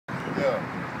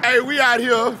Hey, we out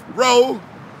here, roll,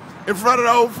 in front of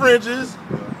the old Frenches,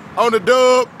 on the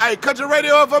dub. Hey, cut your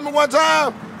radio off for me one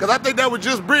time, because I think that was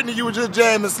just Brittany. You were just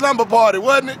jamming Slumber Party,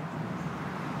 wasn't it?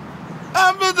 I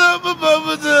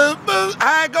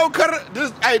ain't gonna cut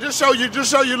it. Just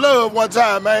show you love one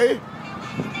time, man.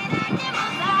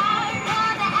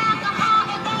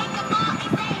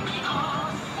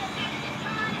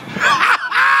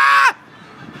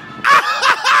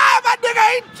 My nigga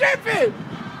ain't tripping.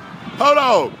 Hold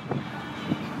on.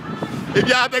 If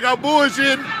y'all think I'm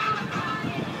bullshitting,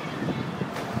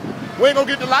 we ain't gonna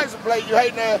get the license plate. You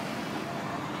hating that?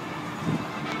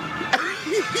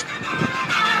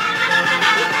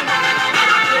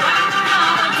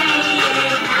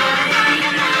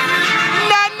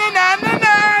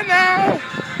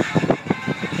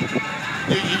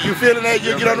 You feeling that?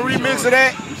 You get on the remix of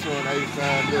that? You showing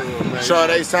A-Sign love, man. Showing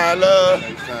A-Sign love.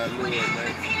 A-Sign love,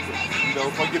 man. You know,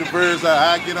 if I get the birds out,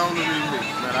 I get on the remix,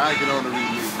 man. I get on the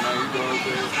remix, man. You know what I'm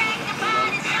saying?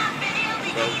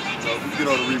 So we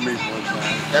get on the remix one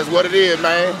time. That's what it is,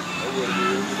 man. That's what it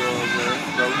is. You know what I'm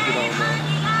saying? So we get on there.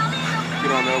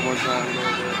 Get on there one time. You know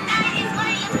what I'm saying?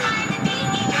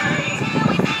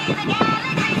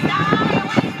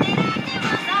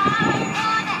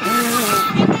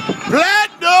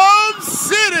 Platinum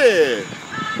City!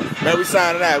 Man, we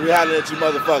signing out. We hollering at you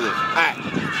motherfuckers. All right.